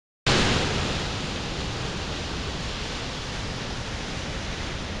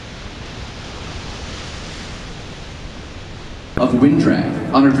of wind drag.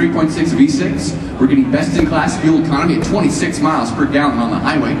 On our 3.6 V6, we're getting best-in-class fuel economy at 26 miles per gallon on the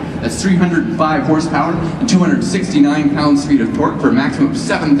highway. That's 305 horsepower and 269 pounds-feet of torque for a maximum of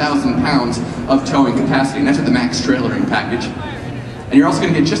 7,000 pounds of towing capacity. And that's with the max trailering package. And you're also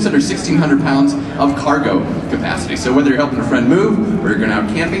going to get just under 1,600 pounds of cargo capacity. So whether you're helping a friend move or you're going out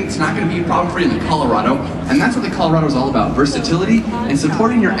camping, it's not going to be a problem for you in the Colorado. And that's what the Colorado is all about, versatility and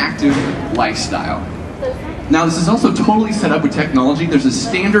supporting your active lifestyle. Now this is also totally set up with technology. There's a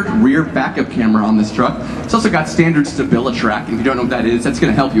standard rear backup camera on this truck. It's also got standard StabiliTrak, and if you don't know what that is, that's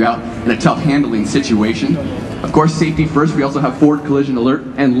going to help you out in a tough handling situation. Of course, safety first, we also have forward collision alert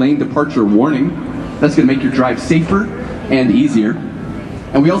and lane departure warning. That's going to make your drive safer and easier.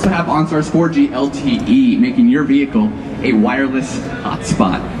 And we also have OnStar's 4G LTE, making your vehicle a wireless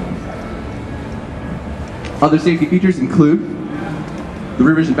hotspot. Other safety features include the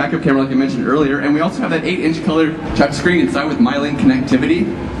rear vision backup camera like I mentioned earlier, and we also have that 8-inch color touchscreen inside with MyLane connectivity.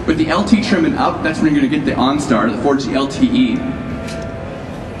 With the LT trim and up, that's when you're going to get the OnStar, the 4G LTE.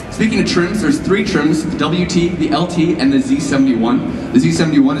 Speaking of trims, there's 3 trims, the WT, the LT, and the Z71. The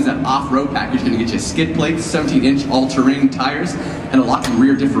Z71 is that off-road package, going to get you skid plates, 17-inch all-terrain tires, and a locking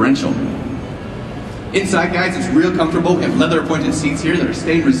rear differential. Inside, guys, it's real comfortable. We have leather-appointed seats here that are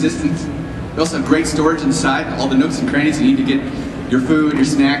stain resistant. We also have great storage inside, all the nooks and crannies you need to get your food, your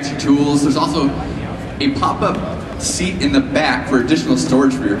snacks, your tools. There's also a pop-up seat in the back for additional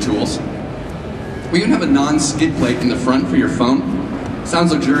storage for your tools. We even have a non-skid plate in the front for your phone.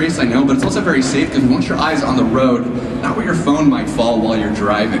 Sounds luxurious, I know, but it's also very safe because we want your eyes on the road, not where your phone might fall while you're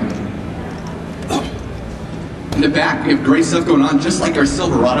driving. In the back, we have great stuff going on. Just like our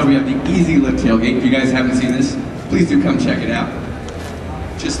Silverado, we have the Easy Lift tailgate. If you guys haven't seen this, please do come check it out.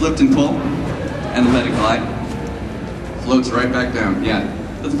 Just lift and pull, and let it glide. Floats right back down. Yeah,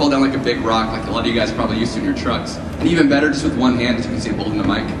 doesn't fall down like a big rock like a lot of you guys are probably used to in your trucks. And even better, just with one hand, as you can see I'm holding the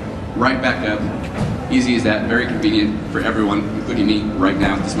mic, right back up. Easy as that, very convenient for everyone, including me right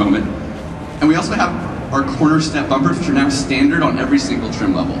now at this moment. And we also have our corner step bumpers, which are now standard on every single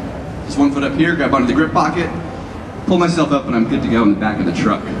trim level. Just one foot up here, grab onto the grip pocket, pull myself up, and I'm good to go in the back of the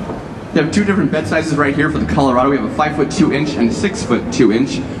truck. We have 2 different bed sizes right here for the Colorado. We have a 5'2" and a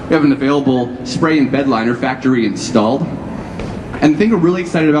 6'2". We have an available spray and bed liner, factory installed. And the thing we're really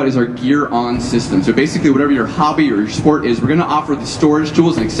excited about is our Gear On system. So basically, whatever your hobby or your sport is, we're going to offer the storage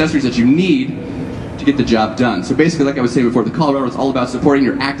tools and accessories that you need to get the job done. So basically, like I was saying before, the Colorado is all about supporting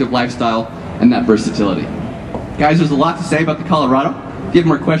your active lifestyle and that versatility. Guys, there's a lot to say about the Colorado. If you have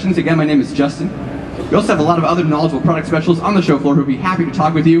more questions, again, my name is Justin. We also have a lot of other knowledgeable product specialists on the show floor who will be happy to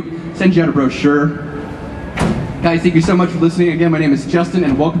talk with you, send you out a brochure. Guys, thank you so much for listening. Again, my name is Justin,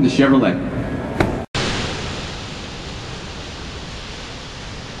 and welcome to Chevrolet.